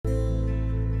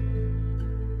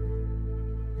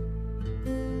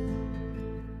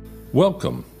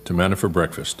Welcome to Manna for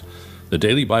Breakfast, the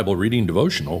daily Bible reading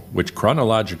devotional which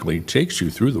chronologically takes you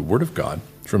through the Word of God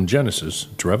from Genesis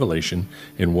to Revelation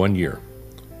in 1 year.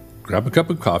 Grab a cup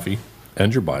of coffee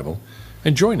and your Bible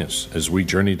and join us as we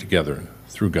journey together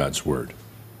through God's Word.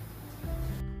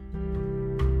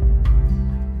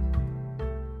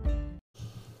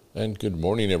 And good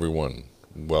morning, everyone.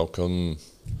 Welcome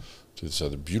to this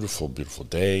other beautiful, beautiful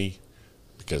day.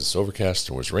 Because it's overcast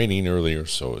and it was raining earlier,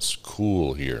 so it's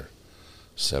cool here.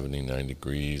 79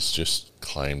 degrees, just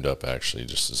climbed up actually,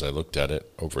 just as I looked at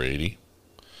it, over 80.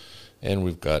 And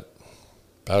we've got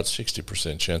about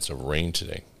 60% chance of rain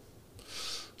today.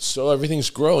 So everything's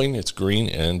growing, it's green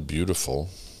and beautiful.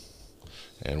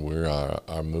 And we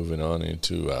are moving on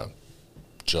into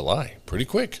July, pretty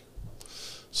quick.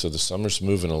 So the summer's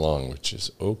moving along, which is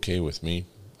okay with me.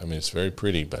 I mean, it's very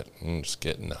pretty, but it's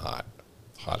getting hot.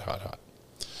 Hot.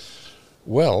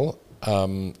 Well,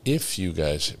 if you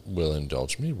guys will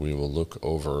indulge me, we will look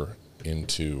over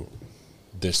into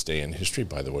this day in history.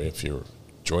 By the way, if you're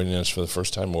joining us for the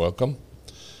first time, welcome.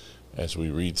 As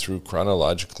we read through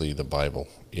chronologically the Bible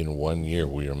in 1 year,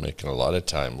 we are making a lot of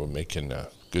time. We're making a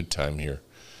good time here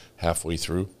halfway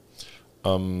through.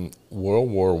 World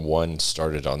War I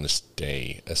started on this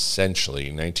day, essentially,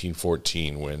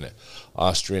 1914, when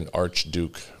Austrian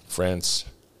Archduke Franz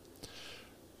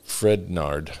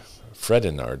Ferdinand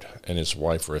and his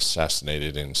wife were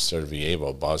assassinated in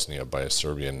Sarajevo, Bosnia, by a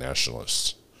Serbian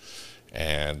nationalists.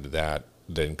 And that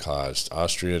then caused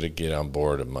Austria to get on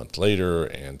board a month later,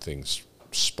 and things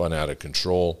spun out of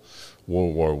control.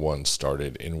 World War I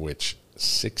started, in which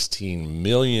 16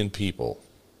 million people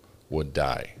would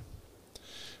die.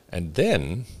 And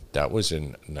then, that was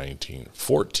in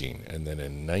 1914, and then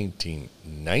in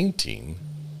 1919,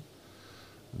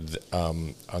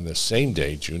 on the same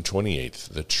day, June 28th,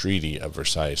 the Treaty of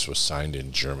Versailles was signed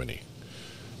in Germany,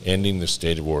 ending the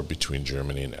state of war between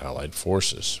Germany and Allied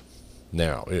forces.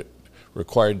 Now, it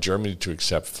required Germany to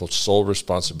accept sole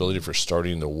responsibility for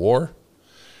starting the war,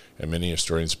 and many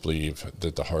historians believe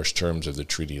that the harsh terms of the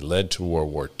treaty led to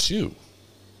World War II.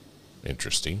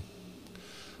 Interesting.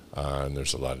 And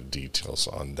there's a lot of details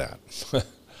on that.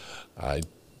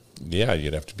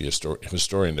 You'd have to be a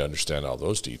historian to understand all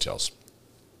those details.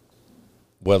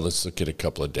 Well, let's look at a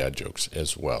couple of dad jokes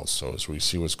as well. So as we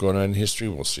see what's going on in history,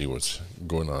 we'll see what's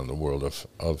going on in the world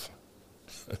of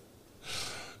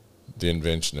the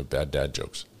invention of bad dad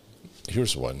jokes.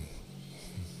 Here's one.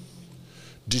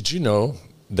 Did you know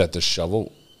that the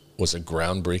shovel was a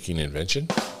groundbreaking invention?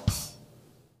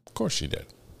 Of course you did.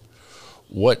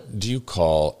 What do you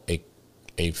call a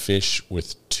fish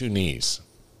with two knees?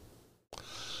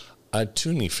 A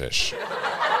tunny fish.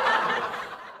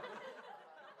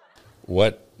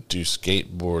 What do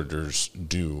skateboarders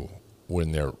do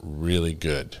when they're really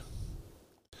good?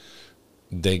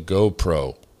 They go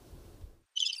pro.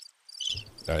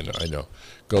 I know.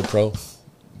 Go pro?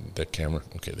 That camera?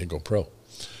 Okay, they go pro.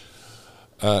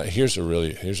 Here's a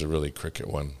really cricket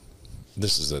one.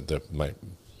 This is my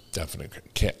definite.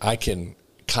 I can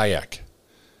kayak.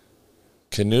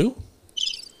 Canoe?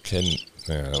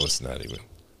 That's not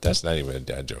even a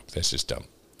dad joke. That's just dumb.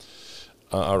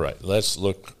 All right, let's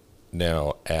look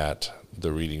now at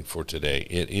the reading for today.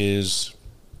 It is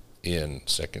in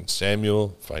 2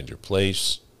 Samuel. Find your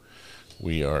place.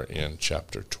 We are in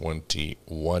chapter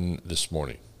 21 this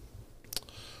morning.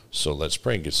 So let's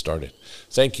pray and get started.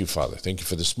 Thank you, Father. Thank you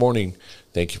for this morning.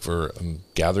 Thank you for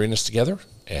gathering us together.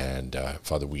 And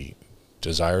Father, we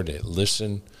desire to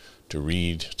listen, to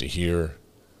read, to hear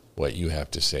what you have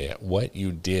to say, what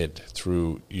you did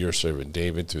through your servant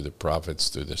David, through the prophets,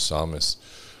 through the psalmists,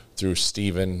 through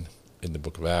Stephen in the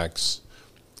book of Acts.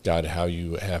 God, how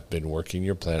you have been working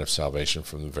your plan of salvation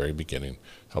from the very beginning.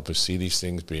 Help us see these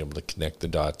things, be able to connect the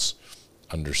dots,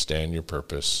 understand your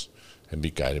purpose, and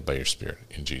be guided by your Spirit.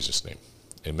 In Jesus' name,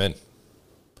 amen.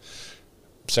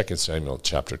 2 Samuel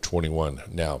chapter 21.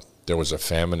 Now, there was a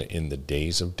famine in the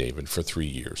days of David for 3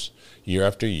 years, year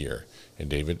after year, and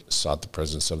David sought the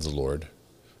presence of the Lord.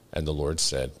 And the Lord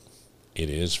said, "It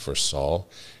is for Saul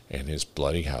and his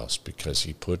bloody house, because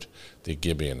he put the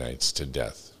Gibeonites to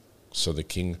death." So the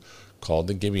king called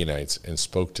the Gibeonites and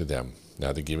spoke to them.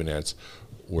 Now the Gibeonites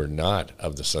were not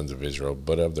of the sons of Israel,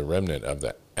 but of the remnant of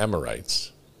the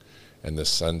Amorites. And the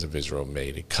sons of Israel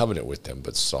made a covenant with them,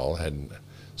 but Saul had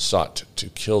sought to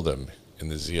kill them in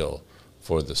the zeal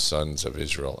for the sons of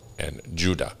Israel and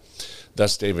Judah.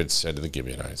 Thus David said to the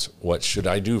Gibeonites, "What should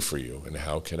I do for you, and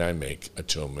how can I make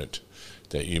atonement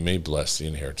that you may bless the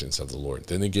inheritance of the Lord?"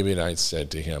 Then the Gibeonites said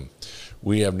to him,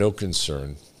 "We have no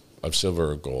concern of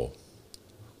silver or gold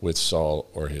with Saul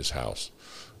or his house,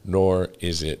 nor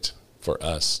is it for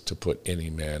us to put any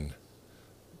man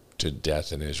to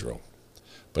death in Israel.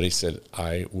 But he said,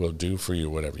 I will do for you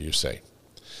whatever you say.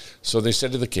 So they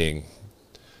said to the king,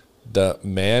 the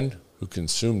man who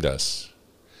consumed us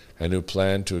and who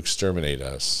planned to exterminate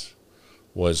us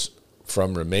was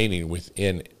from remaining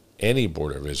within any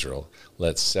border of Israel.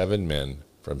 Let 7 men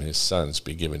from his sons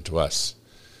be given to us,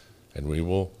 and we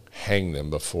will hang them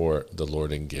before the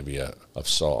Lord in Gibeah of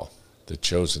Saul, the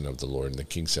chosen of the Lord. And the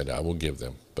king said, I will give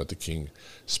them. But the king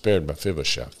spared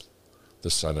Mephibosheth, the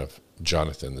son of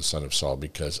Jonathan, the son of Saul,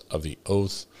 because of the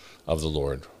oath of the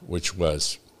Lord, which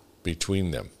was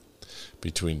between them,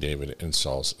 between David and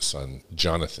Saul's son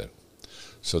Jonathan.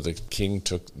 So the king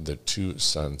took the 2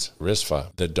 sons, Rizpah,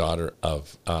 the daughter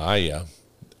of Aiah,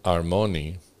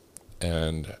 Armoni,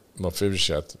 and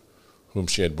Mephibosheth, whom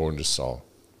she had borne to Saul,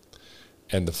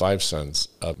 and the 5 sons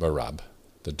of Merab,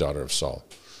 the daughter of Saul,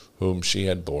 whom she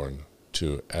had borne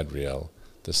to Adriel,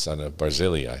 the son of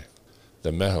Barzillai,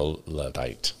 the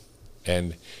Meholatite.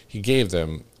 And he gave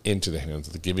them into the hands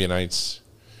of the Gibeonites,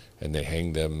 and they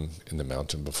hanged them in the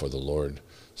mountain before the Lord,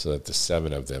 so that the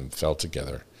 7 of them fell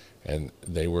together, and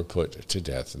they were put to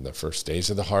death in the first days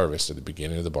of the harvest, at the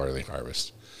beginning of the barley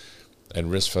harvest.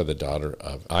 And Rizpah, the daughter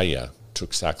of Aiah,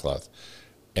 took sackcloth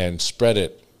and spread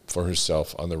it for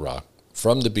herself on the rock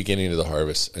from the beginning of the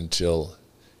harvest until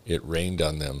it rained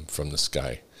on them from the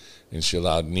sky. And she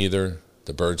allowed neither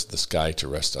the birds of the sky to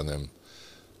rest on them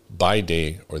by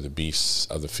day or the beasts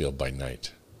of the field by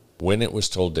night. When it was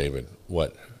told David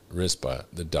what Rizpah,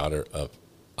 the daughter of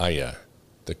Aiah,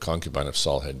 the concubine of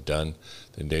Saul, had done,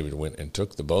 then David went and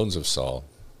took the bones of Saul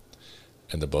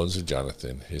and the bones of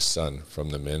Jonathan, his son, from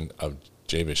the men of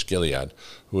Jabesh Gilead,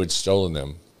 who had stolen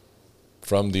them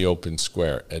from the open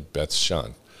square at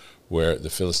Bethshan, where the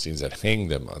Philistines had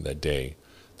hanged them on that day.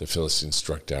 The Philistines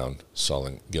struck down Saul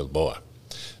in Gilboa.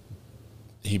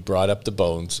 He brought up the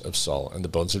bones of Saul and the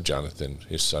bones of Jonathan,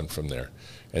 his son, from there,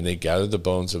 and they gathered the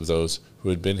bones of those who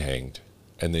had been hanged,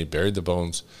 and they buried the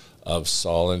bones of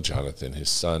Saul and Jonathan, his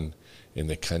son, in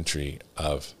the country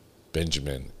of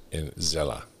Benjamin in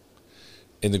Zelah,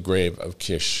 in the grave of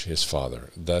Kish, his father.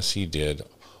 Thus he did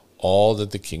all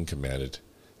that the king commanded,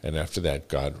 and after that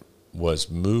God was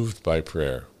moved by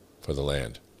prayer for the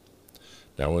land.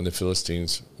 Now when the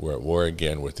Philistines were at war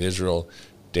again with Israel,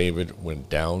 David went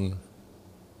down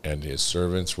and his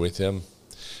servants with him,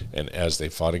 and as they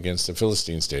fought against the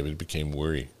Philistines, David became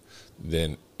weary.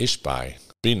 Then Ishbai,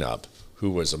 Benob, who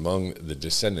was among the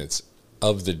descendants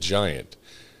of the giant,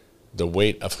 the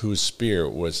weight of whose spear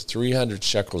was 300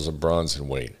 shekels of bronze in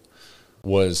weight,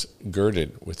 was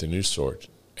girded with a new sword,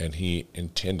 and he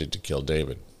intended to kill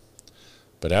David.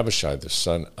 But Abishai, the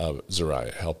son of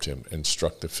Zeruiah, helped him and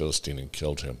struck the Philistine and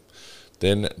killed him.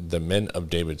 Then the men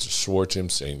of David swore to him,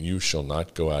 saying, You shall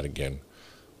not go out again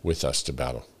with us to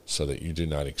battle, so that you do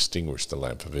not extinguish the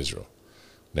lamp of Israel.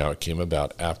 Now it came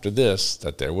about after this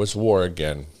that there was war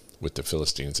again with the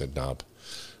Philistines at Nob.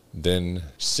 Then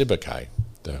Sibbecai,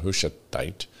 the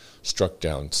Hushathite, struck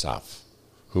down Saph,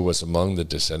 who was among the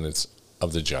descendants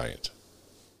of the giant.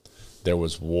 There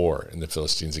was war in the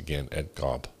Philistines again at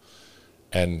Gob.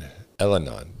 And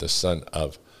Elhanan, the son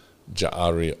of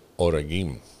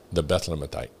Jaari-Oragim, the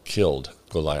Bethlehemite, killed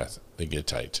Goliath the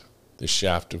Gittite, the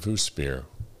shaft of whose spear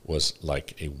was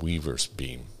like a weaver's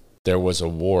beam. There was a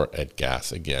war at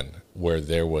Gath again, where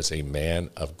there was a man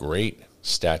of great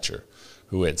stature,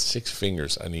 who had 6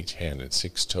 fingers on each hand and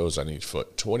 6 toes on each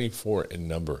foot, 24 in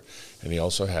number, and he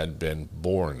also had been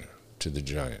born to the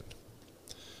giant.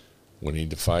 When he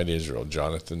defied Israel,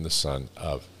 Jonathan the son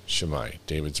of Shimei,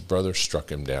 David's brother,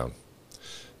 struck him down.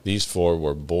 These 4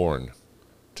 were born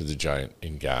to the giant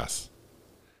in Gath,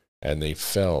 and they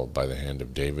fell by the hand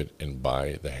of David and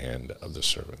by the hand of the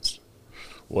servants.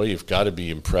 Well, you've got to be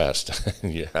impressed.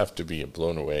 You have to be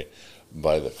blown away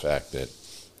by the fact that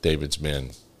David's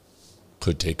men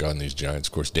could take on these giants.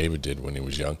 Of course, David did when he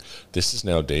was young. This is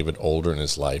now David older in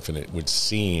his life, and it would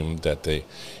seem that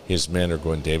his men are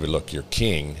going, David, look, you're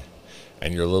king,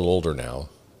 and you're a little older now.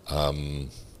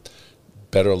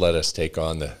 Better let us take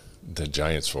on the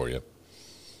giants for you,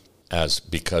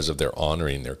 because of their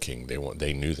honoring their king.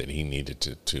 They knew that he needed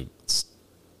to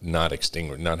not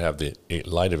have the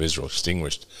light of Israel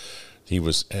extinguished. He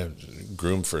was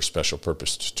groomed for a special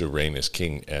purpose to reign as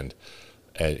king, and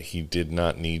he did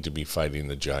not need to be fighting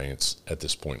the giants at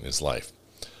this point in his life.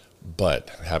 But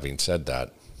having said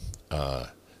that,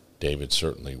 David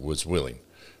certainly was willing.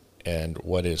 And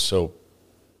what is so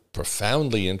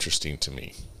profoundly interesting to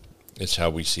me is how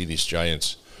we see these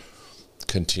giants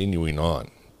continuing on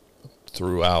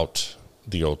throughout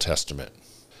the Old Testament.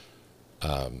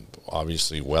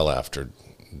 Obviously, well after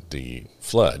the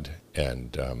flood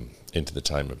and into the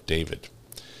time of David.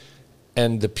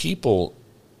 And the people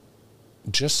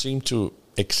just seemed to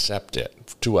accept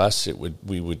it. To us,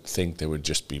 we would think there would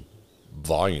just be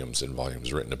volumes and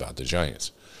volumes written about the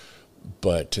giants.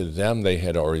 But to them, they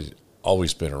had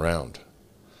always been around.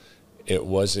 It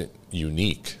wasn't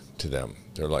unique to them.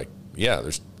 They're like, yeah,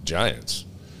 there's giants.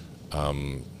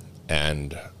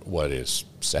 And what is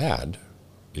sad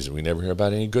is we never hear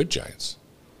about any good giants.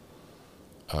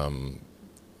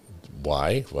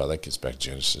 Why? Well, that gets back to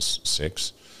Genesis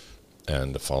 6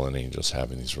 and the fallen angels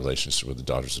having these relationships with the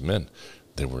daughters of men.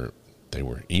 They were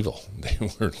evil. They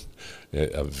were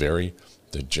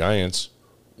the giants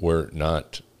were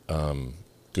not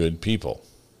good people.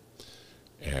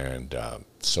 And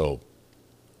so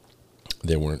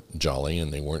they weren't jolly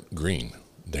and they weren't green.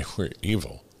 They were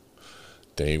evil.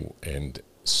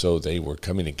 So they were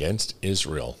coming against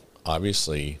Israel.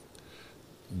 Obviously,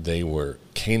 they were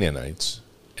Canaanites,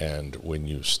 and when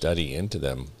you study into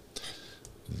them,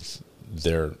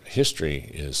 their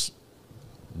history is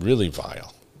really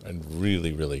vile and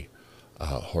really, really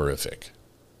horrific,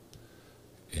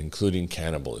 including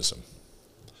cannibalism.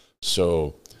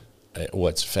 So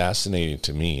what's fascinating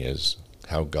to me is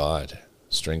how God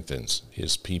strengthens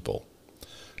his people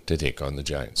to take on the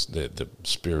giants. The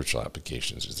spiritual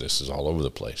applications, this is all over the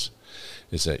place,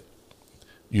 is that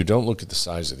you don't look at the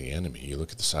size of the enemy, you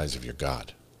look at the size of your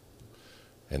God.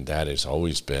 And that has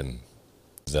always been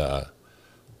the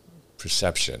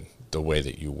perception, the way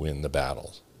that you win the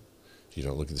battles. You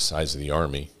don't look at the size of the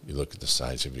army, you look at the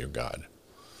size of your God.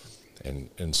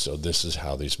 And so this is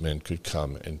how these men could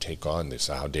come and take on this,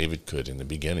 how David could in the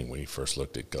beginning when he first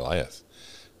looked at Goliath.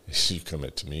 You come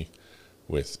at to me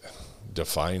with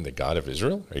defying the God of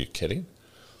Israel? Are you kidding?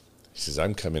 He says,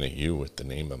 I'm coming at you with the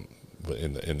name of,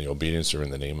 in the obedience or in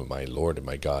the name of my Lord and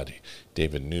my God.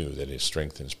 David knew that his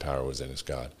strength and his power was in his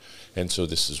God. And so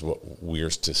this is what we're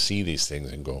to see these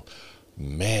things and go,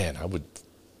 man, I would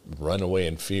run away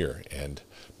in fear. And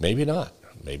maybe not.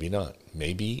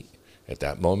 Maybe at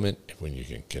that moment, when you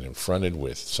get confronted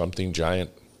with something giant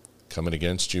coming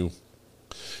against you,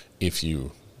 if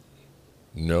you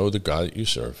know the God that you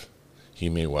serve, he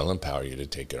may well empower you to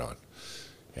take it on.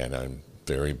 And I'm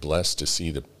very blessed to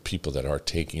see the people that are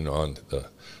taking on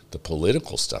the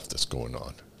political stuff that's going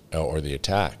on, or the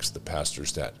attacks, the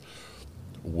pastors that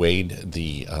weighed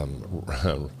the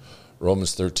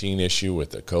Romans 13 issue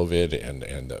with the COVID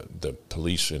and the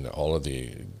police and all of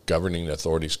the governing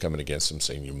authorities coming against them,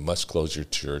 saying you must close your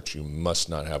church, you must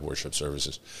not have worship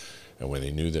services. And when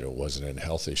they knew that it wasn't a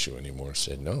health issue anymore,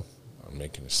 said, no, I'm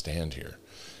making a stand here.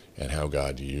 And how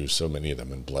God used so many of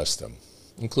them and blessed them,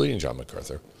 including John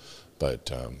MacArthur,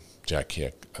 but Jack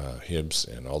Hibbs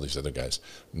and all these other guys.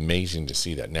 Amazing to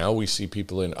see that. Now we see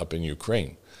people up in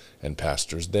Ukraine and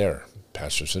pastors there,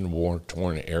 pastors in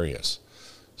war-torn areas,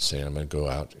 saying, I'm going to go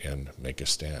out and make a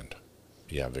stand.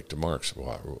 Yeah, Victor Marx,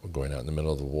 going out in the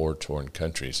middle of the war-torn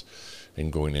countries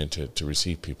and going in to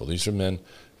receive people. These are men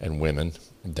and women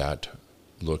that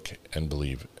look and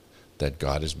believe that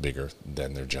God is bigger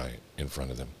than their giant in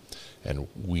front of them. And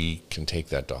we can take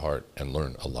that to heart and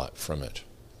learn a lot from it.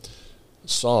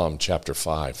 Psalm chapter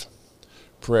 5,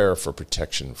 prayer for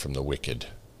protection from the wicked.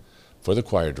 For the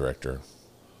choir director,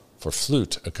 for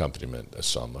flute accompaniment, a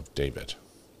psalm of David,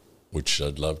 which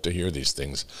I'd love to hear these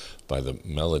things by the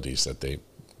melodies that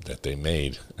they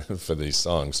made for these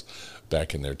songs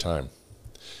back in their time.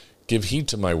 Give heed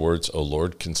to my words, O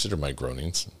Lord, consider my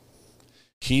groanings.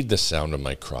 Heed the sound of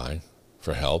my cry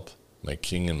for help, my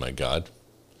King and my God.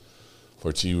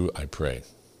 For to you I pray.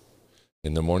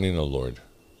 In the morning, O Lord,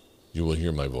 you will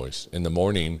hear my voice. In the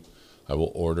morning I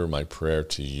will order my prayer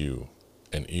to you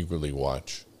and eagerly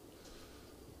watch.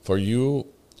 For you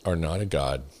are not a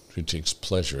God who takes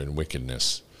pleasure in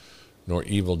wickedness, nor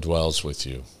evil dwells with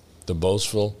you. The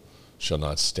boastful shall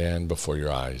not stand before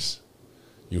your eyes.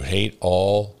 You hate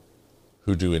all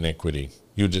who do iniquity.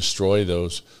 You destroy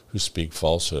those who speak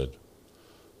falsehood.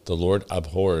 The Lord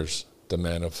abhors the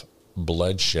man of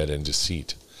bloodshed and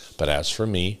deceit. But as for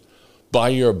me, by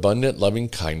your abundant loving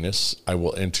kindness, I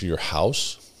will enter your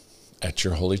house. At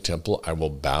your holy temple, I will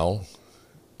bow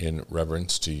in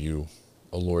reverence to you.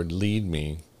 O Lord, lead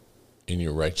me in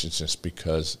your righteousness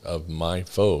because of my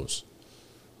foes.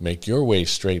 Make your way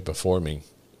straight before me.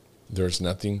 There is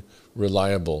nothing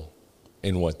reliable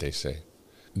in what they say.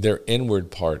 Their inward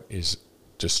part is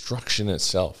destruction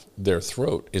itself. Their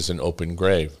throat is an open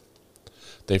grave.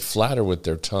 They flatter with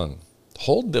their tongue.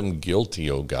 Hold them guilty,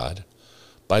 O God.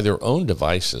 By their own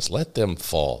devices, let them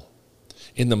fall.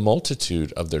 In the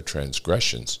multitude of their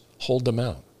transgressions, hold them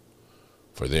out.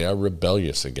 For they are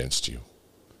rebellious against you.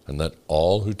 and let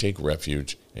all who take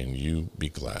refuge in you be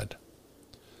glad.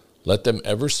 Let them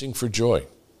ever sing for joy,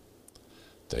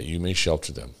 that you may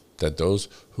shelter them, that those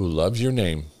who love your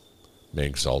name may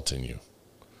exalt in you.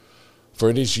 For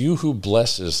it is you who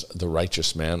blesses the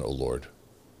righteous man, O Lord.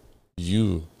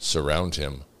 You surround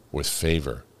him with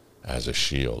favor as a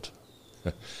shield.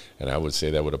 And I would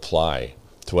say that would apply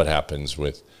to what happens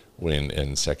when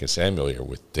in 2 Samuel here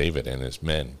with David and his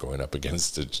men going up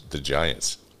against the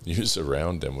giants. You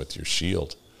surround them with your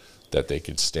shield that they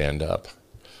could stand up.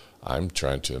 I'm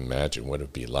trying to imagine what it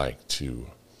would be like to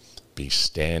be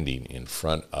standing in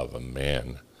front of a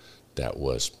man that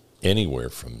was anywhere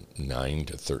from 9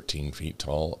 to 13 feet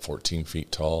tall, 14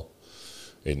 feet tall.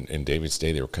 In David's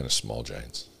day, they were kind of small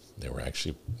giants. They were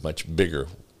actually much bigger,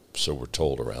 so we're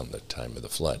told, around the time of the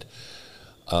flood.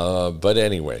 But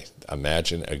anyway,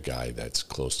 imagine a guy that's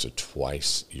close to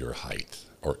twice your height,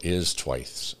 or is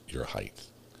twice your height,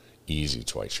 easy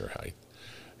twice your height,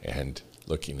 and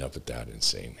looking up at that and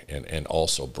saying, and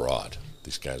also broad.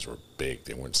 These guys were big.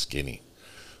 They weren't skinny.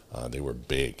 They were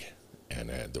big. And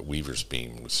the weaver's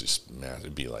beam was just massive.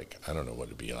 It'd be like, I don't know what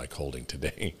it'd be like holding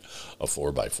today, a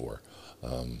 4x4.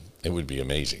 It would be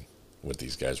amazing what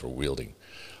these guys were wielding.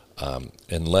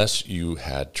 Unless you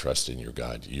had trust in your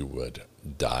God, you would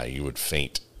die. You would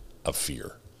faint of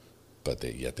fear. But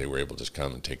yet they were able to just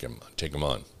come and take them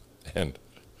on. And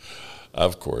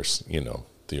of course, you know,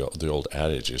 the old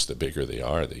adage is the bigger they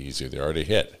are, the easier they are to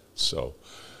hit. So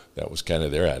that was kind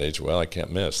of their adage. Well, I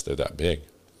can't miss. They're that big.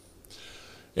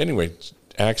 Anyway,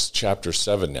 Acts chapter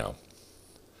 7 now.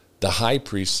 The high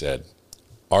priest said,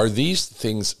 "Are these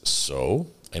things so?"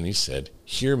 And he said,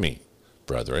 "Hear me,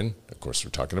 brethren." Of course,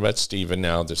 we're talking about Stephen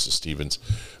now. This is Stephen's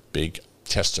big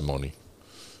testimony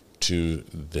to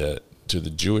the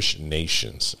Jewish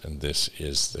nations. And this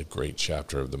is the great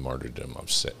chapter of the martyrdom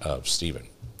of Stephen.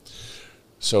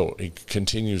 So it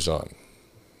continues on.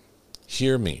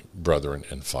 "Hear me, brethren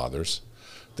and fathers.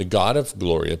 The God of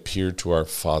glory appeared to our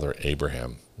father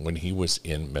Abraham when he was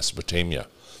in Mesopotamia,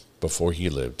 before he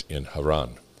lived in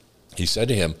Haran. He said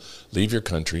to him, 'Leave your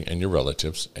country and your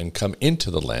relatives and come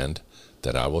into the land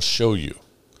that I will show you.'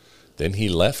 Then he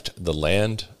left the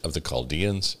land of the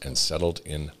Chaldeans and settled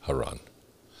in Haran.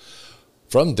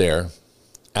 From there,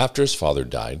 after his father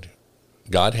died,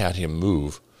 God had him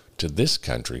move to this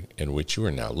country in which you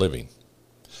are now living.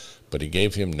 But he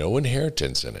gave him no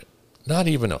inheritance in it, not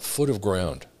even a foot of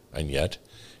ground. And yet,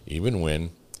 even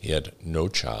when he had no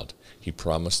child, he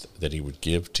promised that he would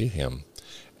give to him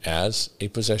as a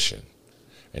possession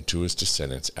and to his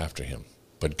descendants after him.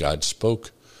 But God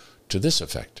spoke to this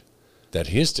effect, that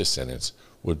his descendants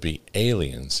would be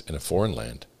aliens in a foreign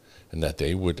land, and that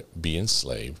they would be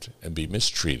enslaved and be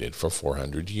mistreated for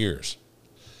 400 years.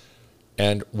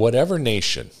 And whatever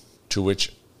nation to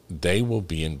which they will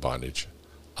be in bondage,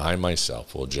 I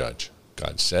myself will judge,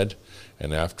 God said,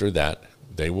 and after that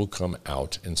they will come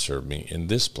out and serve me in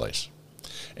this place.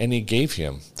 And he gave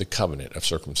him the covenant of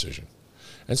circumcision.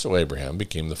 And so Abraham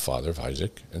became the father of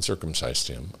Isaac and circumcised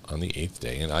him on the 8th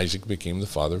day. And Isaac became the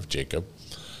father of Jacob,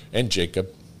 and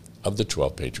Jacob of the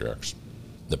 12 patriarchs.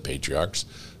 The patriarchs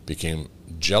became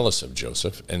jealous of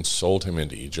Joseph and sold him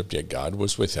into Egypt, yet God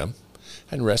was with him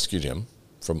and rescued him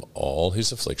from all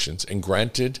his afflictions and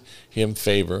granted him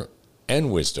favor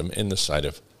and wisdom in the sight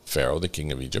of Pharaoh, the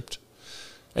king of Egypt.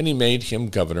 And he made him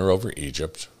governor over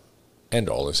Egypt and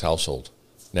all his household.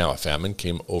 Now a famine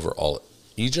came over all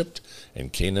Egypt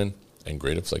and Canaan, and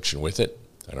great affliction with it,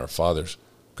 and our fathers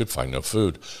could find no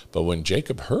food. But when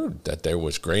Jacob heard that there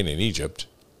was grain in Egypt,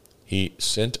 he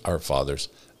sent our fathers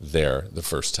there the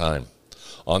first time.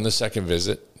 On the second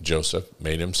visit, Joseph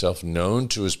made himself known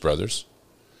to his brothers,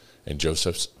 and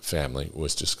Joseph's family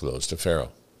was disclosed to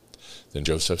Pharaoh. Then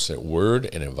Joseph sent word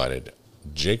and invited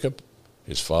Jacob,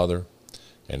 his father,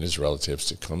 and his relatives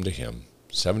to come to him,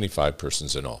 75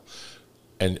 persons in all.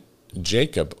 And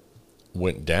Jacob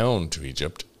went down to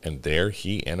Egypt, and there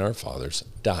he and our fathers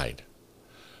died.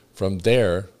 From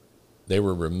there they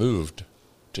were removed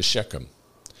to Shechem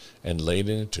and laid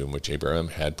in a tomb which Abraham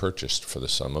had purchased for the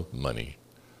sum of money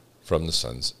from the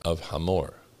sons of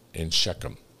Hamor in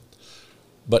Shechem.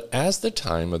 But as the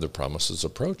time of the promise was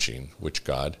approaching, which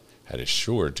God had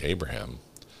assured to Abraham,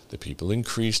 the people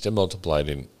increased and multiplied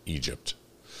in Egypt,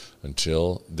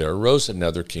 until there arose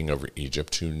another king over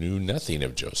Egypt who knew nothing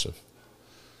of Joseph.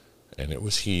 And it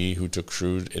was he who took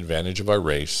shrewd advantage of our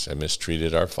race and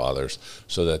mistreated our fathers,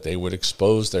 so that they would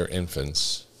expose their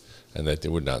infants and that they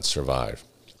would not survive.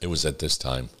 It was at this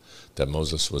time that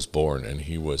Moses was born, and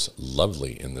he was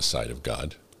lovely in the sight of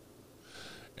God.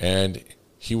 And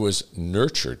he was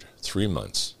nurtured 3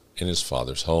 months in his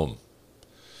father's home.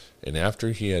 And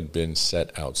after he had been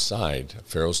set outside,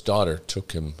 Pharaoh's daughter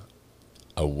took him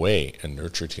away and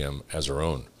nurtured him as her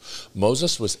own.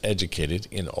 Moses was educated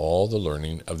in all the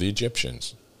learning of the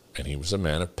Egyptians, and he was a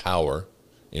man of power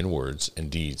in words and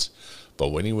deeds. But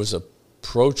when he was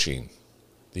approaching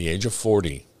the age of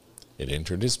 40, it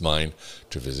entered his mind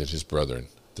to visit his brethren,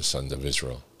 the sons of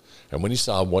Israel. And when he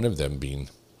saw one of them being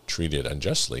treated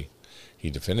unjustly, he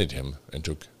defended him and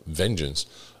took vengeance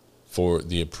for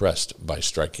the oppressed by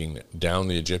striking down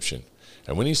the Egyptian.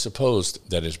 And when he supposed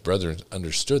that his brethren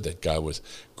understood that God was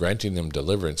granting them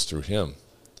deliverance through him,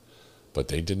 but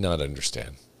they did not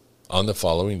understand. On the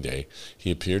following day,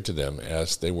 he appeared to them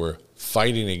as they were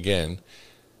fighting again,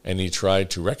 and he tried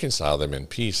to reconcile them in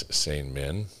peace, saying,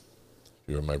 Men,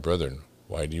 you are my brethren.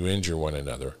 Why do you injure one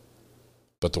another?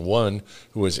 But the one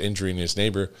who was injuring his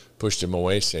neighbor pushed him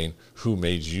away, saying, Who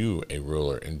made you a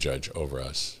ruler and judge over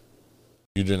us?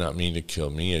 You do not mean to kill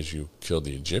me as you killed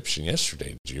the Egyptian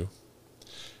yesterday, did you?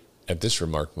 At this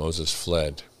remark, Moses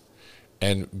fled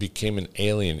and became an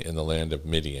alien in the land of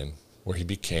Midian, where he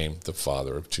became the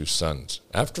father of 2 sons.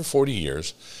 After 40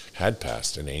 years had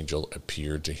passed, an angel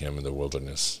appeared to him in the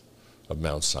wilderness of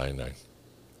Mount Sinai,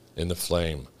 in the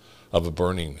flame of a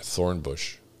burning thorn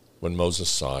bush. When Moses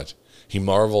saw it, he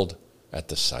marveled at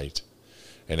the sight,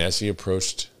 and as he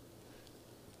approached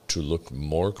to look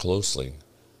more closely,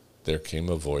 there came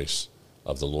a voice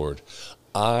of the Lord.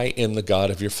 I am the God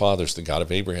of your fathers, the God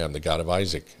of Abraham, the God of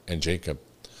Isaac and Jacob.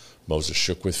 Moses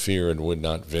shook with fear and would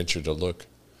not venture to look.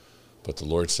 But the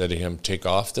Lord said to him, Take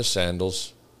off the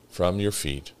sandals from your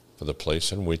feet, for the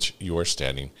place on which you are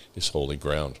standing is holy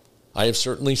ground. I have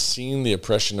certainly seen the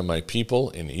oppression of my people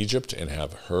in Egypt, and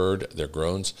have heard their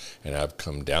groans, and have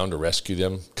come down to rescue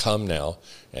them. Come now,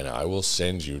 and I will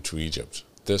send you to Egypt.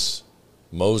 This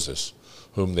Moses,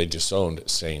 whom they disowned,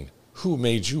 saying, Who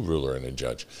made you ruler and a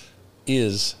judge?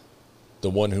 Is the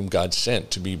one whom God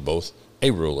sent to be both a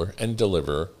ruler and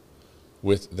deliverer,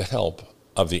 with the help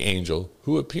of the angel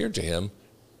who appeared to him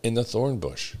in the thorn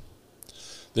bush.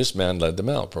 This man led them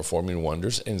out, performing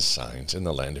wonders and signs in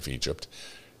the land of Egypt,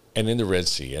 and in the Red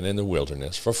Sea, and in the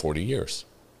wilderness for 40 years.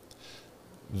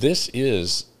 This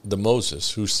is the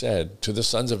Moses who said to the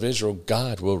sons of Israel,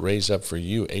 God will raise up for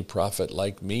you a prophet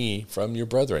like me from your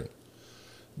brethren.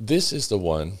 This is the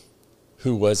one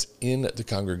who was in the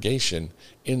congregation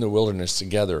in the wilderness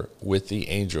together with the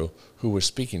angel who was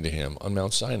speaking to him on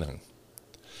Mount Sinai,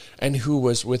 and who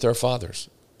was with our fathers,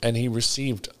 and he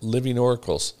received living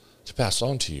oracles to pass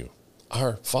on to you.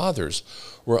 Our fathers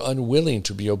were unwilling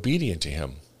to be obedient to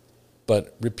him,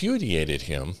 but repudiated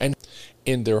him and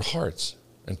in their hearts,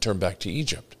 and turned back to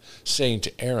Egypt, saying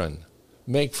to Aaron,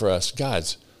 Make for us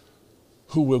gods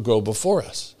who will go before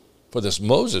us. For this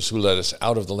Moses who led us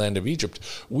out of the land of Egypt,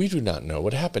 we do not know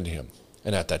what happened to him.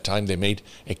 And at that time they made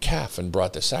a calf and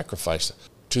brought the sacrifice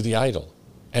to the idol,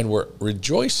 and were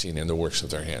rejoicing in the works of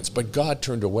their hands. But God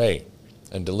turned away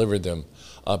and delivered them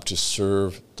up to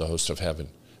serve the host of heaven.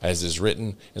 As is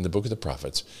written in the book of the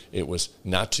prophets, It was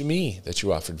not to me that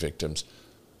you offered victims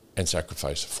and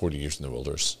sacrificed 40 years in the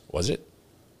wilderness, was it,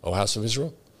 O house of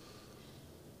Israel?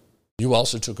 You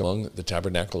also took among the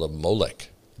tabernacle of Molech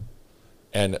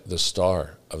and the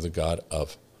star of the god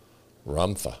of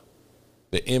Ramtha,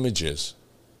 the images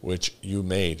which you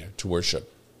made to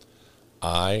worship.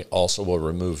 I also will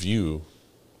remove you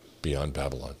beyond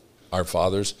Babylon. Our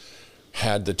fathers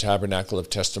had the tabernacle of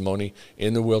testimony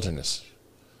in the wilderness,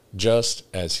 just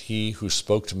as he who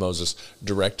spoke to Moses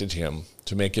directed him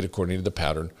to make it according to the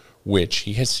pattern which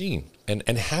he had seen.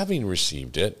 And having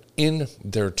received it, in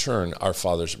their turn our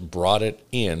fathers brought it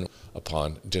in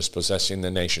upon dispossessing the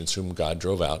nations whom God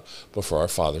drove out before our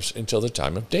fathers until the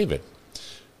time of David.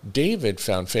 David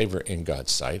found favor in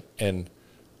God's sight and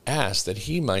asked that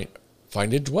he might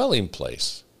find a dwelling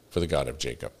place for the God of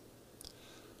Jacob.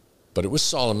 But it was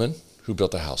Solomon who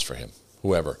built a house for him.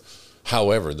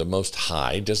 However, the Most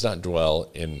High does not dwell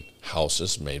in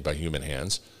houses made by human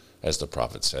hands, as the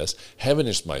prophet says, Heaven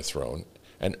is my throne,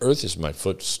 and earth is my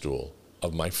footstool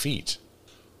of my feet.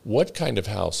 What kind of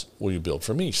house will you build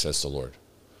for me, says the Lord?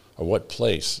 Or what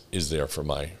place is there for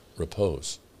my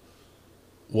repose?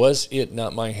 Was it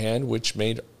not my hand which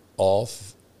made all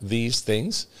these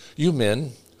things? You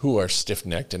men who are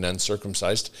stiff-necked and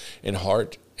uncircumcised in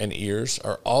heart and ears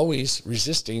are always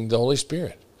resisting the Holy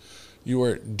Spirit. You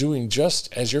are doing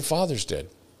just as your fathers did.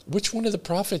 Which one of the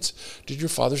prophets did your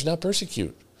fathers not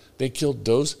persecute? They killed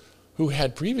those who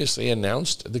had previously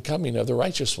announced the coming of the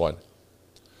righteous one,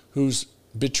 whose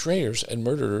betrayers and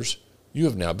murderers you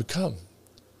have now become.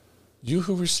 You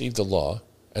who received the law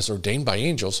as ordained by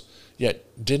angels, yet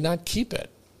did not keep it.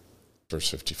 Verse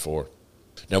 54.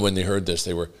 Now when they heard this,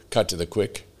 they were cut to the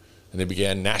quick, and they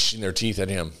began gnashing their teeth at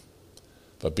him.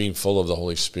 But being full of the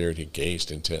Holy Spirit, he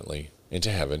gazed intently into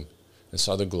heaven and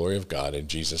saw the glory of God and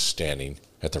Jesus standing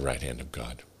at the right hand of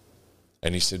God.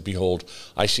 And he said, Behold,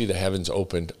 I see the heavens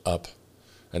opened up,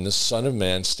 and the Son of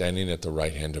Man standing at the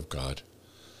right hand of God.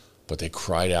 But they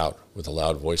cried out with a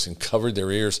loud voice and covered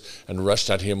their ears and rushed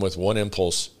at him with one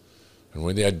impulse. And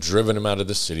when they had driven him out of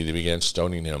the city, they began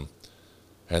stoning him.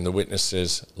 And the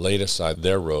witnesses laid aside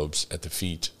their robes at the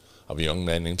feet of a young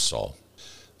man named Saul.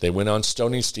 They went on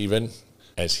stoning Stephen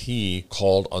as he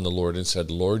called on the Lord and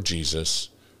said, Lord Jesus,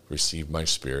 receive my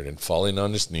spirit. And falling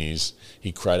on his knees,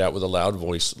 he cried out with a loud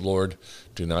voice, Lord,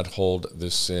 do not hold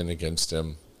this sin against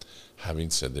them. Having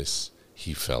said this,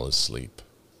 he fell asleep.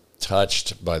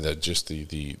 Touched by the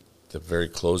very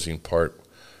closing part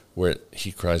where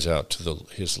he cries out to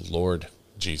his Lord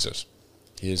Jesus,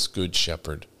 his good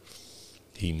shepherd.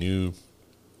 He knew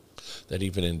that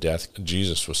even in death,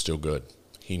 Jesus was still good.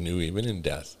 He knew even in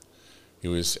death, he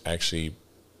was actually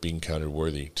being counted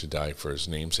worthy to die for his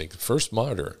namesake. First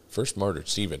martyr,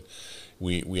 Stephen.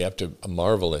 We have to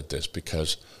marvel at this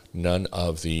because none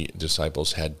of the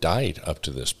disciples had died up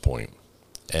to this point.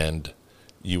 And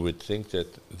you would think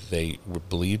that they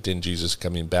believed in Jesus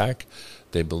coming back.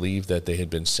 They believed that they had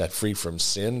been set free from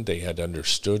sin. They had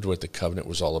understood what the covenant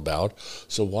was all about.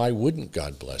 So why wouldn't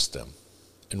God bless them?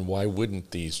 And why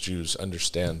wouldn't these Jews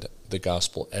understand the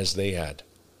gospel as they had?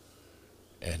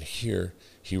 And here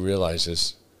he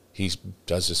realizes, he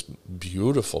does this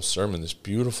beautiful sermon, this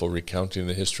beautiful recounting of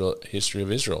the history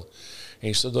of Israel. And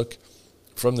he said, look,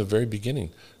 from the very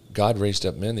beginning, God raised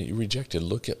up men that you rejected.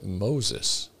 Look at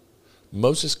Moses.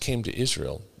 Moses came to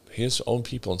Israel, his own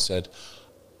people, and said,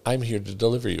 I'm here to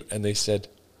deliver you. And they said,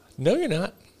 no, you're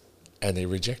not. And they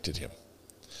rejected him.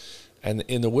 And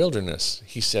in the wilderness,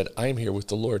 he said, I'm here with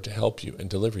the Lord to help you and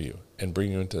deliver you and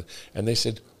bring you into... And they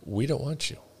said, we don't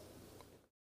want you.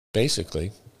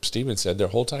 Basically, Stephen said their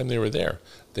whole time they were there,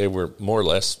 they were more or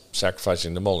less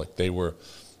sacrificing to Moloch. They were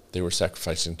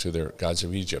sacrificing to their gods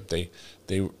of Egypt.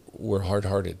 They were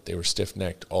hard-hearted. They were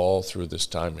stiff-necked all through this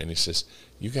time. And he says,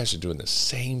 you guys are doing the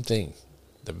same thing,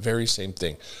 the very same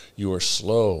thing. You are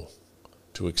slow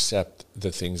to accept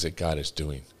the things that God is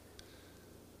doing.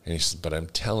 And he says, but I'm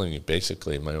telling you,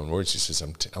 basically in my own words, he says,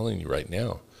 I'm telling you right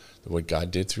now that what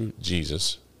God did through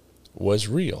Jesus was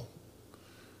real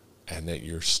and that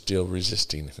you're still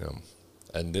resisting him.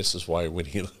 And this is why when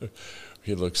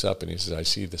he looks up and he says, I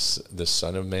see the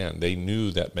Son of Man. They knew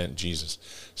that meant Jesus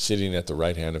sitting at the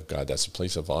right hand of God. That's a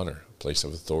place of honor, a place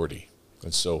of authority.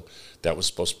 And so that was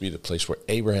supposed to be the place where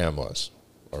Abraham was,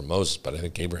 or Moses, but I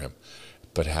think Abraham.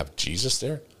 But have Jesus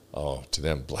there? Oh, to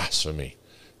them, blasphemy.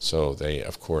 So they,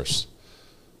 of course,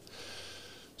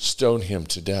 stone him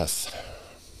to death.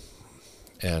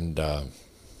 And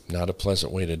not a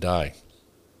pleasant way to die.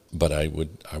 But I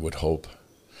would hope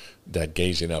that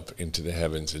gazing up into the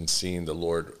heavens and seeing the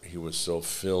Lord, he was so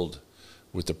filled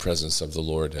with the presence of the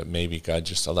Lord that maybe God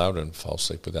just allowed him to fall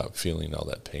asleep without feeling all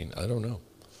that pain. I don't know.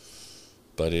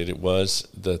 But it was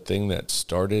the thing that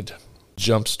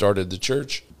jump-started the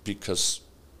church, because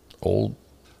old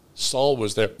Saul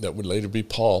was there, that would later be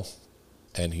Paul,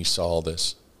 and he saw all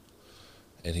this.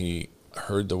 And he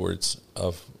heard the words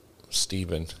of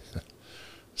Stephen,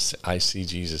 I see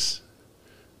Jesus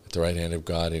at the right hand of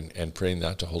God, and praying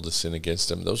not to hold a sin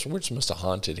against him. Those words must have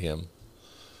haunted him.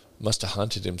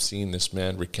 Seeing this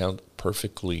man recount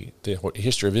perfectly the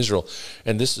history of Israel.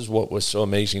 And this is what was so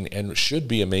amazing, and should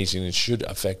be amazing, and should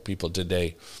affect people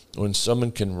today, when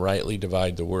someone can rightly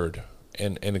divide the word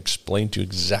and explain to you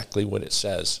exactly what it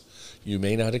says. You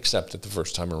may not accept it the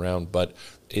first time around, but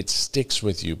it sticks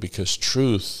with you, because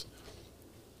truth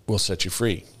will set you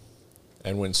free.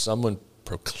 And when someone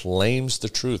proclaims the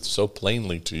truth so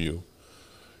plainly to you,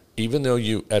 even though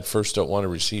you at first don't want to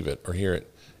receive it or hear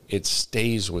it, it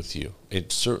stays with you.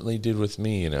 It certainly did with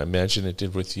me, and I imagine it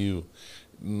did with you.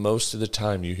 Most of the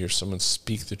time you hear someone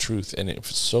speak the truth, and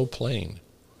it's so plain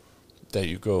that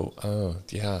you go, oh,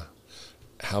 yeah.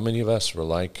 How many of us were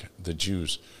like the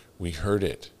Jews? We heard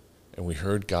it, and we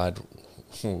heard God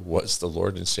was the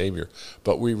Lord and Savior,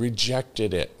 but we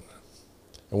rejected it,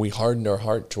 and we hardened our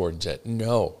heart towards it.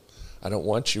 No, I don't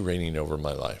want you reigning over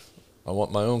my life. I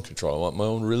want my own control. I want my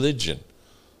own religion.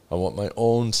 I want my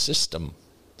own system.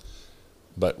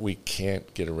 But we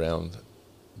can't get around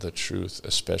the truth,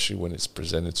 especially when it's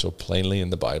presented so plainly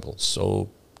in the Bible, so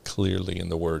clearly in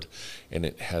the Word, and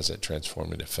it has a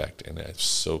transformative effect. And I'm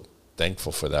so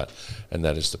thankful for that. And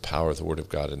that is the power of the Word of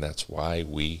God, and that's why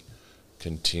we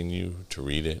continue to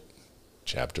read it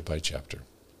chapter by chapter.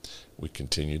 We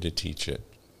continue to teach it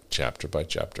chapter by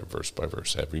chapter, verse by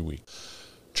verse, every week.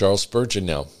 Charles Spurgeon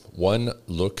now, one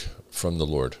look from the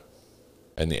Lord.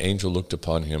 And the angel looked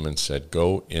upon him and said,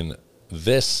 Go in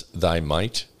this thy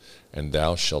might, and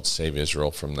thou shalt save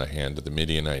Israel from the hand of the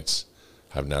Midianites.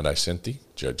 Have not I sent thee?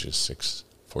 Judges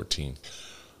 6:14.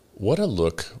 What a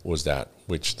look was that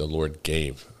which the Lord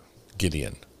gave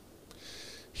Gideon.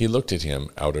 He looked at him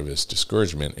out of his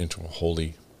discouragement into a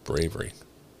holy bravery.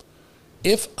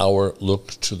 If our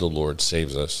look to the Lord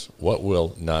saves us, what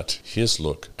will not his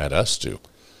look at us do?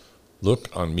 Look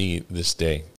on me this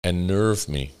day, and nerve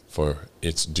me for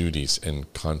its duties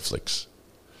and conflicts.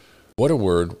 What a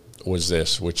word was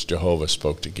this which Jehovah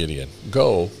spoke to Gideon.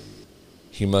 Go.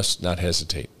 He must not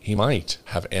hesitate. He might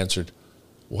have answered,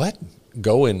 What?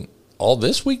 Go in all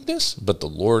this weakness? But the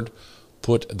Lord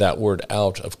put that word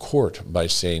out of court by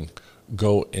saying,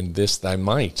 Go in this thy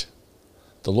might.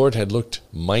 The Lord had looked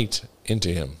might into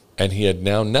him, and he had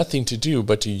now nothing to do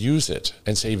but to use it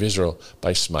and save Israel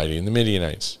by smiting the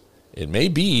Midianites. It may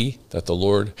be that the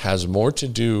Lord has more to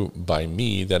do by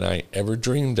me than I ever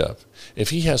dreamed of.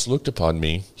 If he has looked upon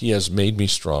me, he has made me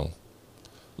strong.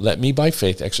 Let me by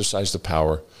faith exercise the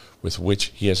power with which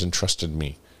he has entrusted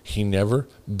me. He never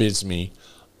bids me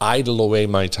idle away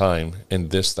my time in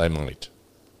this thy might.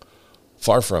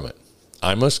 Far from it.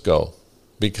 I must go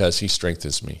because he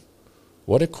strengthens me.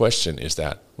 What a question is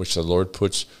that which the Lord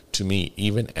puts to me,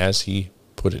 even as he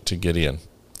put it to Gideon.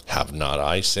 Have not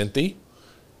I sent thee?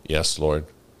 Yes, Lord,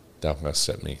 thou hast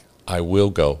sent me. I will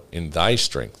go in thy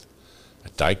strength.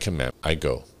 At thy command I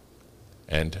go.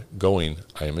 And going,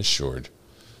 I am assured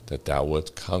that thou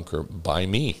wilt conquer by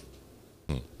me.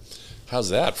 How's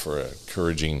that for an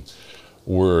encouraging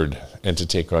word and to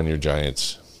take on your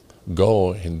giants?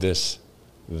 Go in this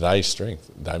thy strength,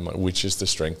 which is the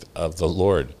strength of the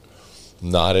Lord.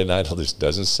 Not in idleness.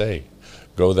 Doesn't say,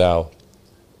 go thou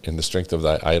in the strength of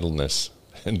thy idleness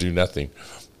and do nothing.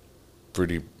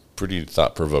 Pretty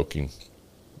thought-provoking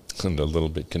and a little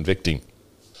bit convicting.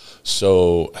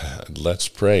 So let's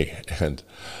pray and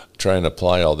try and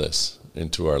apply all this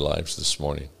into our lives this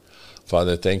morning.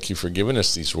 Father, thank you for giving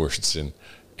us these words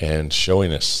and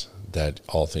showing us that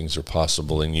all things are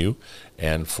possible in you,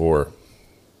 and for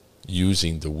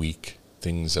using the weak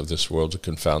things of this world to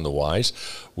confound the wise.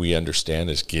 We understand,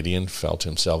 as Gideon felt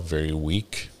himself very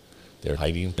weak, they're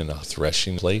hiding in a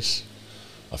threshing place,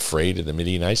 afraid of the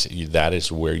Midianites. That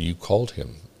is where you called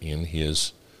him, in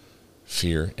his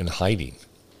fear and hiding.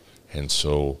 And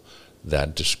so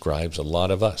that describes a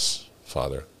lot of us,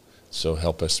 Father. So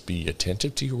help us be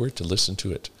attentive to your word, to listen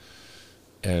to it,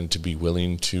 and to be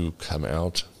willing to come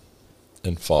out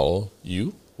and follow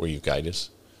you where you guide us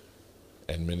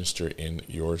and minister in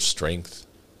your strength.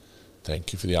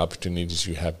 Thank you for the opportunities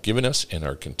you have given us and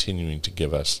are continuing to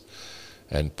give us.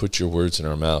 And put your words in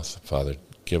our mouth, Father.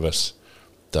 Give us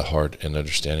the heart and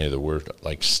understanding of the word,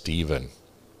 like Stephen,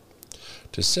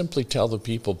 to simply tell the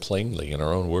people plainly in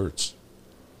our own words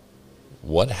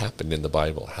what happened in the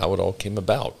Bible, how it all came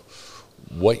about,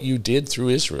 what you did through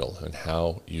Israel, and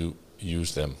how you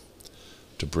used them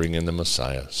to bring in the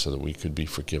Messiah so that we could be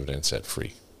forgiven and set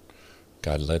free.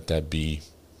 God, let that be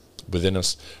within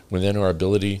us, within our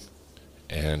ability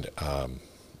and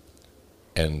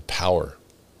power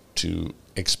to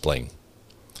explain.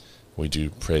 We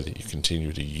do pray that you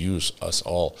continue to use us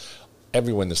all,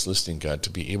 everyone that's listening, God,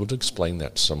 to be able to explain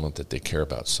that to someone that they care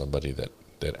about, somebody that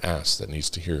asks, that needs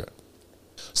to hear it,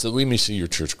 so that we may see your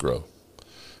church grow,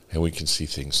 and we can see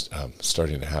things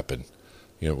starting to happen.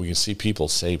 You know, we can see people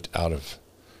saved out of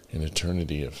an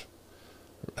eternity of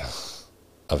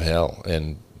hell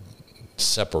and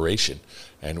separation,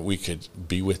 and we could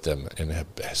be with them and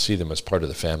see them as part of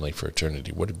the family for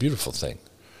eternity. What a beautiful thing.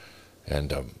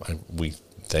 And we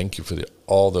thank you for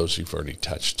all those you've already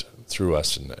touched through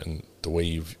us and the way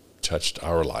you've touched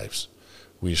our lives.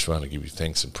 We just want to give you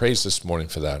thanks and praise this morning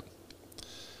for that.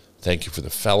 Thank you for the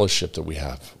fellowship that we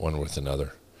have one with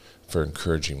another, for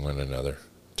encouraging one another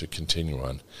to continue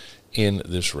on in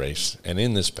this race and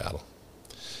in this battle.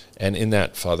 And in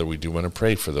that, Father, we do want to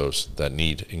pray for those that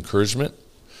need encouragement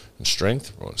and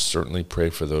strength. We want to certainly pray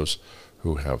for those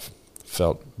who have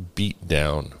felt beat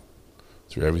down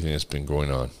through everything that's been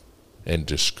going on and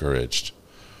discouraged.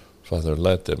 Father,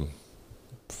 let them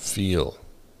feel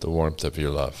the warmth of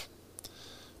your love,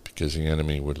 because the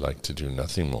enemy would like to do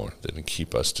nothing more than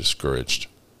keep us discouraged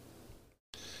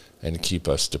and keep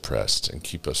us depressed and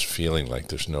keep us feeling like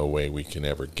there's no way we can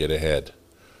ever get ahead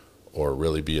or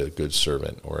really be a good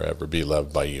servant or ever be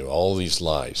loved by you. All these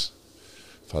lies.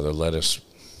 Father, let us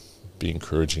be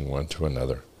encouraging one to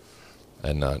another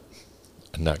and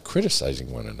not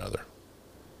criticizing one another.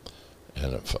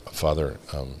 And Father,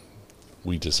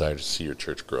 we desire to see your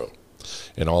church grow.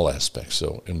 in all aspects.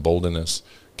 So embolden us,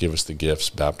 give us the gifts,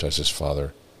 baptize us,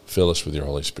 Father, fill us with your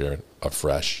Holy Spirit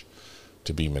afresh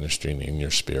to be ministering in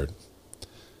your Spirit.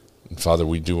 And Father,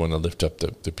 we do want to lift up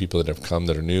the people that have come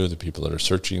that are new, the people that are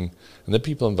searching, and the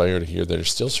people in Vallarta here that are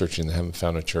still searching, that haven't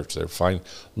found a church. They're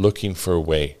looking for a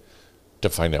way to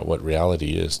find out what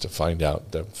reality is, to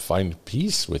find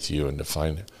peace with you and to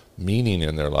find meaning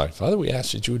in their life. Father, we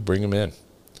ask that you would bring them in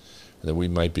and that we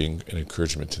might be an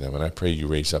encouragement to them. And I pray you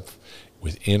raise up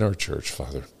within our church,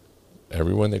 Father,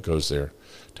 everyone that goes there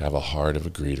to have a heart of a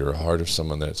greeter, a heart of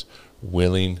someone that's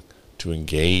willing to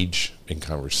engage in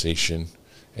conversation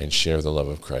and share the love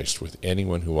of Christ with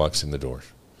anyone who walks in the door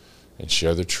and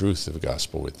share the truth of the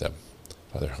gospel with them.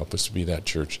 Father, help us to be that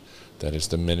church that is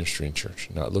the ministering church,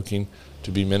 not looking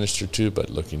to be ministered to, but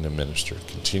looking to minister.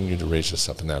 Continue to raise us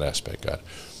up in that aspect, God.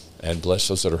 And bless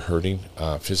those that are hurting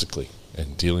physically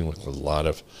and dealing with a lot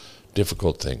of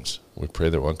difficult things. We pray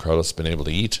that Juan Carlos has been able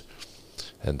to eat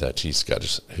and that he's got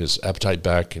his appetite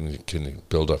back and can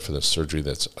build up for the surgery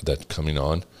that's coming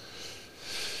on.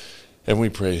 And we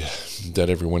pray that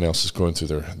everyone else is going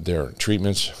through their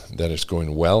treatments, that it's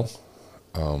going well.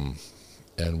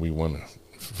 And we want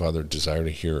to, Father, desire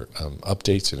to hear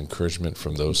updates and encouragement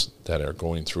from those that are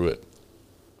going through it.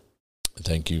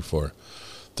 Thank you for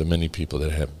the many people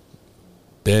that have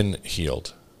been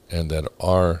healed and that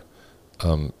are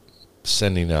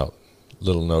sending out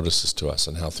little notices to us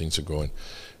on how things are going.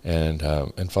 And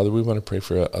Father, we want to pray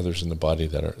for others in the body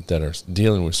that are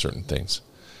dealing with certain things.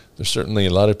 There's certainly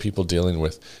a lot of people dealing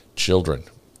with children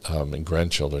and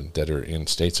grandchildren that are in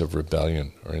states of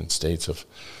rebellion or in states of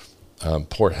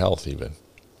poor health even.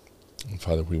 And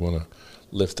Father, we want to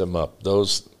lift them up.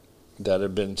 Those that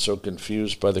have been so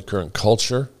confused by the current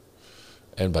culture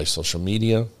and by social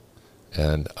media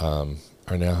and are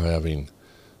now having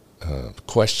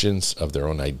questions of their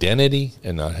own identity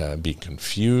and not be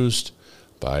confused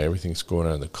by everything that's going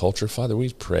on in the culture. Father,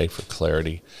 we pray for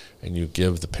clarity, and you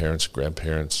give the parents,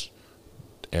 grandparents,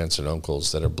 aunts and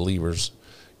uncles that are believers,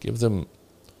 give them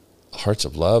hearts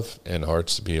of love and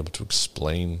hearts to be able to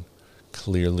explain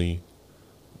clearly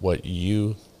what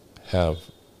you have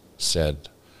said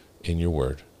in your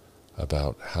word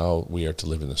about how we are to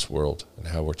live in this world and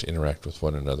how we're to interact with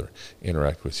one another,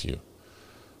 interact with you.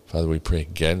 Father, we pray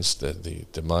against the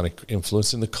demonic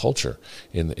influence in the culture,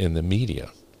 in the media,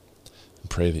 and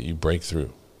pray that you break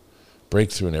through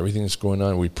in everything that's going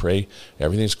on. We pray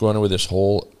everything that's going on with this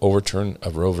whole overturn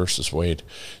of Roe versus Wade,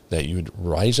 that you would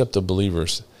rise up the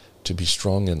believers to be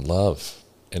strong in love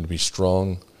and to be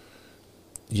strong,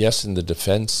 yes, in the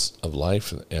defense of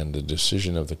life and the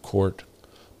decision of the court,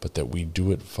 but that we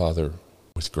do it, Father,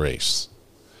 with grace,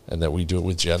 and that we do it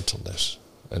with gentleness,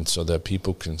 and so that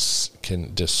people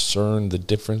can discern the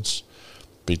difference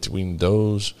between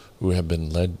those who have been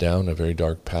led down a very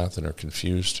dark path and are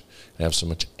confused and have so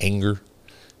much anger,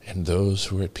 and those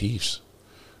who are at peace.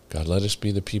 God, let us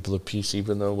be the people of peace,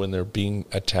 even though when they're being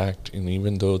attacked, and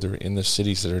even though they're in the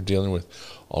cities that are dealing with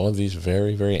all of these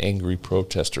very, very angry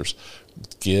protesters.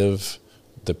 Give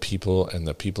the people and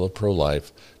the people of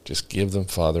pro-life, just give them,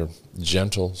 Father,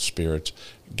 gentle spirits.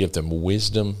 Give them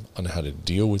wisdom on how to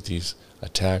deal with these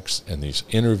attacks and these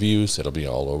interviews that'll be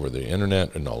all over the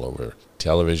internet and all over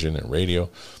television and radio.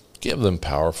 Give them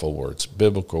powerful words,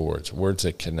 biblical words, words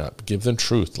that cannot. Give them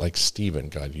truth, like Stephen.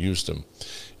 God used them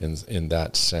in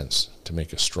that sense to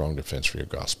make a strong defense for your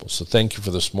gospel. So thank you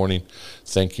for this morning.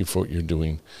 Thank you for what you're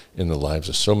doing in the lives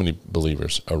of so many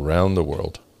believers around the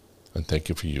world. And thank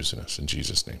you for using us. In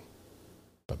Jesus' name.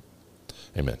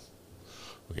 Amen.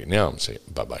 Okay, now I'm saying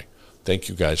bye-bye. Thank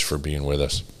you guys for being with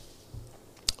us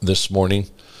this morning.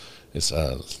 It's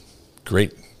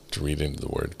great to read into the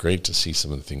Word. Great to see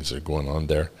some of the things that are going on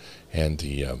there, and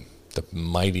the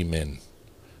mighty men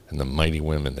and the mighty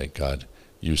women that God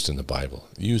used in the Bible.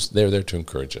 They're there to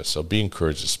encourage us. So be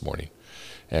encouraged this morning,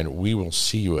 and we will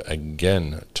see you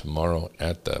again tomorrow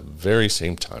at the very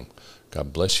same time.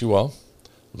 God bless you all.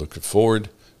 Looking forward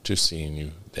to seeing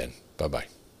you then. Bye-bye.